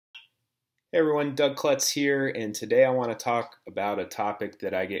Hey everyone, Doug Klutz here, and today I want to talk about a topic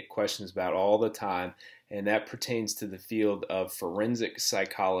that I get questions about all the time, and that pertains to the field of forensic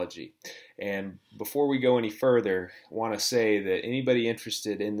psychology. And before we go any further, I want to say that anybody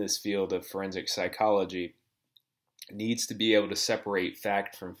interested in this field of forensic psychology needs to be able to separate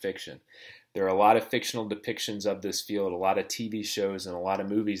fact from fiction. There are a lot of fictional depictions of this field, a lot of TV shows, and a lot of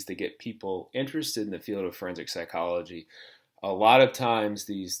movies that get people interested in the field of forensic psychology. A lot of times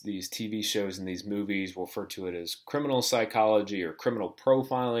these TV shows and these movies will refer to it as criminal psychology or criminal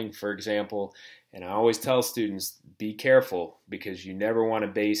profiling, for example. And I always tell students, be careful because you never want to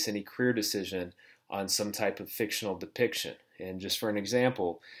base any career decision on some type of fictional depiction. And just for an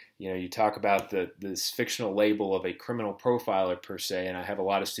example, you talk about this fictional label of a criminal profiler per se, and I have a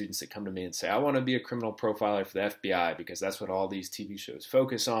lot of students that come to me and say, I want to be a criminal profiler for the FBI because that's what all these TV shows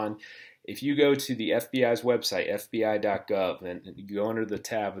focus on. If you go to the FBI's website, fbi.gov, and you go under the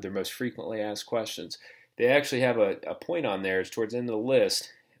tab of their most frequently asked questions, they actually have a point on there, it's towards the end of the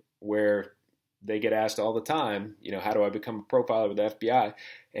list, where they get asked all the time, how do I become a profiler with the FBI?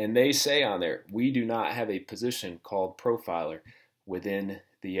 And they say on there, we do not have a position called profiler within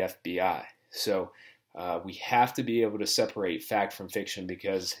the FBI. So we have to be able to separate fact from fiction,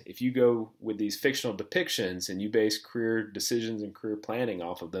 because if you go with these fictional depictions and you base career decisions and career planning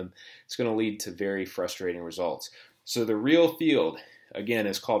off of them, it's going to lead to very frustrating results. So the real field, again,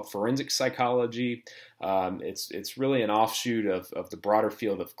 is called forensic psychology. It's really an offshoot of the broader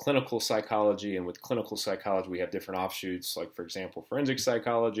field of clinical psychology, and with clinical psychology we have different offshoots, like for example forensic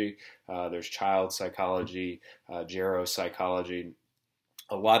psychology, there's child psychology, geropsychology,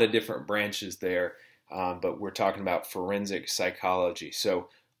 a lot of different branches there. But we're talking about forensic psychology. So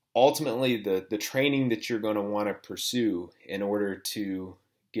ultimately, the training that you're going to want to pursue in order to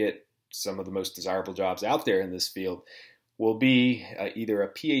get some of the most desirable jobs out there in this field will be either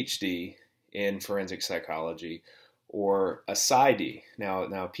a PhD in forensic psychology or a PsyD. Now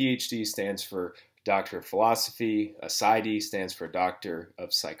PhD stands for Doctor of Philosophy. A PsyD stands for Doctor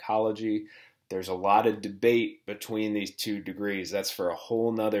of Psychology. There's a lot of debate between these two degrees. That's for a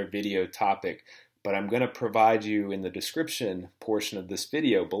whole nother video topic. But I'm going to provide you in the description portion of this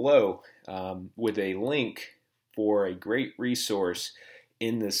video below with a link for a great resource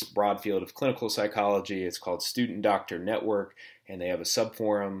in this broad field of clinical psychology. It's called Student Doctor Network, and they have a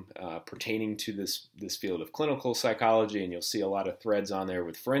subforum pertaining to this field of clinical psychology, and you'll see a lot of threads on there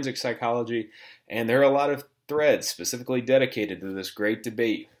with forensic psychology. And there are a lot of threads specifically dedicated to this great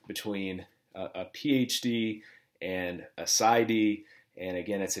debate between a PhD and a PsyD. And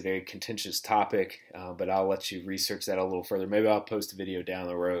again, it's a very contentious topic, but I'll let you research that a little further. Maybe I'll post a video down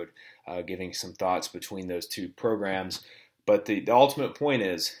the road giving some thoughts between those two programs. But the ultimate point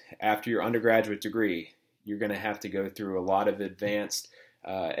is, after your undergraduate degree, you're going to have to go through a lot of advanced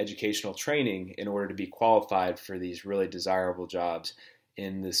educational training in order to be qualified for these really desirable jobs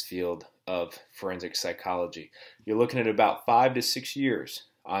in this field of forensic psychology. You're looking at about 5 to 6 years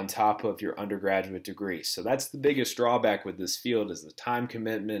on top of your undergraduate degree. So that's the biggest drawback with this field, is the time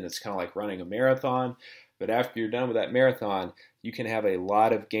commitment. It's kind of like running a marathon, but after you're done with that marathon, you can have a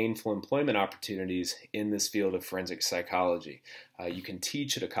lot of gainful employment opportunities in this field of forensic psychology. You can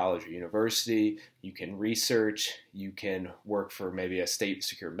teach at a college or university, you can research, you can work for maybe a state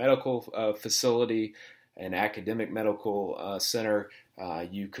secure medical facility, an academic medical center.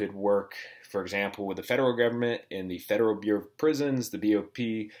 You could work, for example, with the federal government in the Federal Bureau of Prisons. The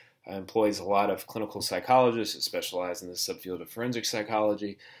BOP employs a lot of clinical psychologists that specialize in the subfield of forensic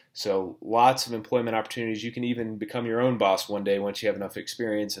psychology. So lots of employment opportunities. You can even become your own boss one day once you have enough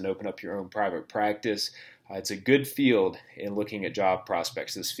experience and open up your own private practice. It's a good field in looking at job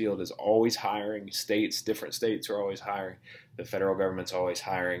prospects. This field is always hiring. Different states are always hiring. The federal government's always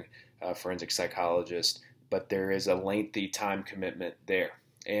hiring forensic psychologists, but there is a lengthy time commitment there.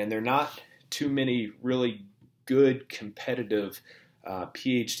 And there are not too many really good competitive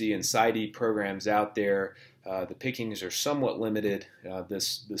PhD and PsyD programs out there. The pickings are somewhat limited.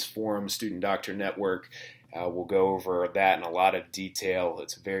 This forum, Student Doctor Network, will go over that in a lot of detail.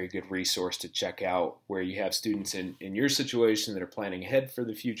 It's a very good resource to check out, where you have students in your situation that are planning ahead for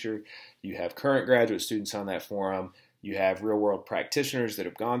the future. You have current graduate students on that forum. You have real-world practitioners that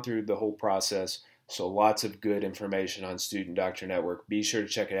have gone through the whole process. So lots of good information on Student Doctor Network. Be sure to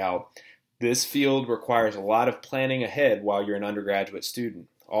check it out. This field requires a lot of planning ahead while you're an undergraduate student.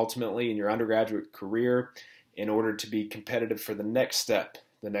 Ultimately, in your undergraduate career, in order to be competitive for the next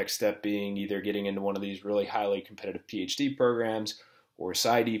step being either getting into one of these really highly competitive PhD programs or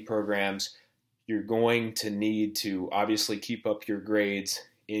PsyD programs, you're going to need to obviously keep up your grades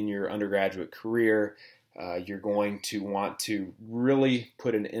in your undergraduate career you're going to want to really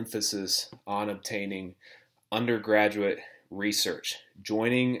put an emphasis on obtaining undergraduate research,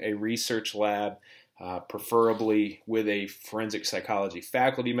 joining a research lab, preferably with a forensic psychology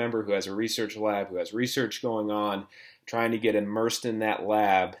faculty member who has a research lab, who has research going on, trying to get immersed in that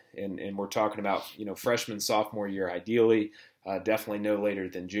lab. And we're talking about, freshman, sophomore year ideally, definitely no later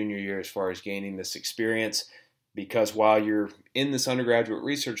than junior year as far as gaining this experience. Because while you're in this undergraduate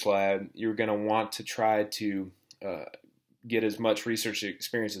research lab, you're going to want to try to get as much research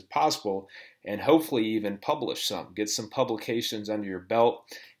experience as possible and hopefully even publish some. Get some publications under your belt,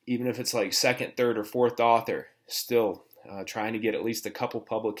 even if it's like second, third, or fourth author, still trying to get at least a couple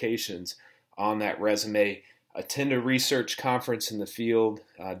publications on that resume. Attend a research conference in the field,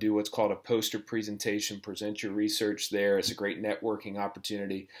 do what's called a poster presentation, present your research there. It's a great networking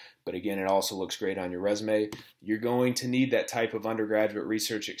opportunity, but again, it also looks great on your resume. You're going to need that type of undergraduate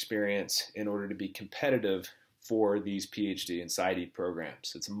research experience in order to be competitive for these PhD and PsyD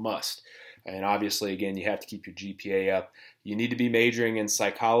programs. It's a must. And obviously, again, you have to keep your GPA up. You need to be majoring in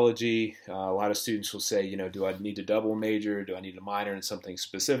psychology. A lot of students will say, do I need to double major? Do I need to minor in something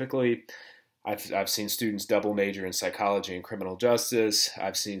specifically? I've seen students double major in psychology and criminal justice.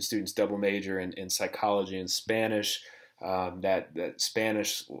 I've seen students double major in psychology and Spanish. That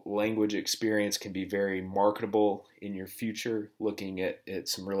Spanish language experience can be very marketable in your future, looking at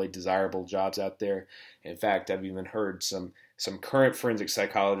some really desirable jobs out there. In fact, I've even heard some current forensic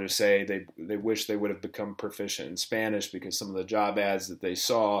psychologists say they wish they would have become proficient in Spanish because some of the job ads that they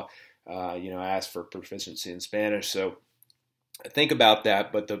saw, asked for proficiency in Spanish. So think about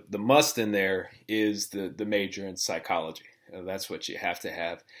that, but the must in there is the major in psychology. That's what you have to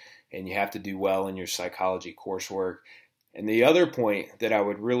have, and you have to do well in your psychology coursework. And the other point that I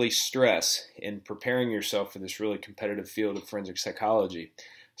would really stress in preparing yourself for this really competitive field of forensic psychology,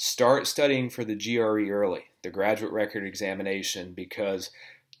 start studying for the GRE early, the graduate record examination, because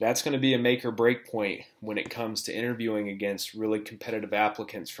that's going to be a make or break point when it comes to interviewing against really competitive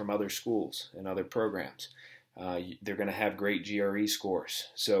applicants from other schools and other programs. They're going to have great GRE scores.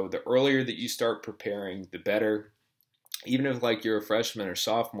 So the earlier that you start preparing, the better. Even if you're a freshman or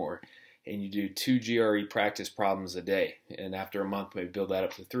sophomore and you do 2 GRE practice problems a day, and after a month maybe build that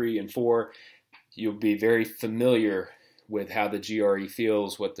up to 3 and 4, you'll be very familiar with how the GRE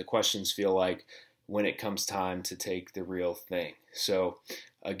feels, what the questions feel like when it comes time to take the real thing. So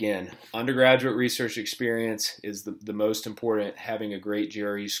again, undergraduate research experience is the most important. Having a great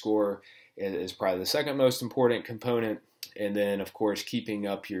GRE score is probably the second most important component. And then, of course, keeping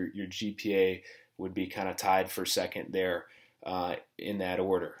up your GPA would be kind of tied for second there in that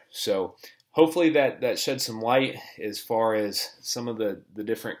order. So hopefully that sheds some light as far as some of the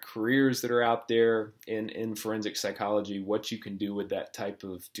different careers that are out there in forensic psychology, what you can do with that type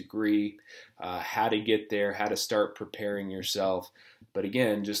of degree, how to get there, how to start preparing yourself. But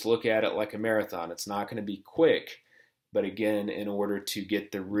again, just look at it like a marathon. It's not going to be quick. But again, in order to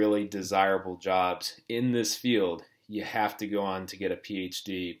get the really desirable jobs in this field, you have to go on to get a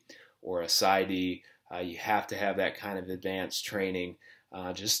PhD or a PsyD. You have to have that kind of advanced training.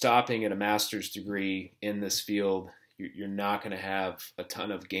 Just stopping at a master's degree in this field, you're not going to have a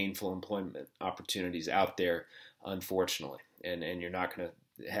ton of gainful employment opportunities out there, unfortunately. And you're not going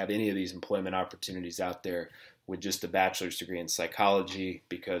to have any of these employment opportunities out there with just a bachelor's degree in psychology,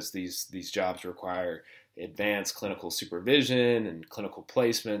 because these jobs require advanced clinical supervision and clinical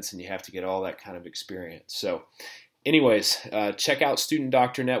placements, and you have to get all that kind of experience. So anyways, check out Student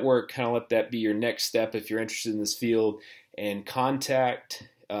Doctor Network, kind of let that be your next step if you're interested in this field, and contact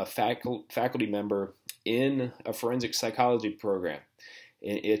a faculty member in a forensic psychology program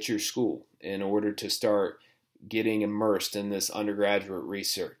at your school in order to start getting immersed in this undergraduate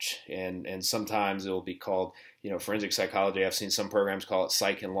research. And sometimes it will be called, forensic psychology. I've seen some programs call it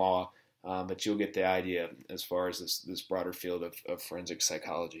psych and law. But you'll get the idea as far as this broader field of forensic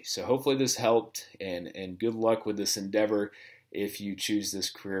psychology. So hopefully this helped, and good luck with this endeavor if you choose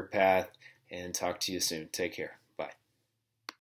this career path, and talk to you soon. Take care.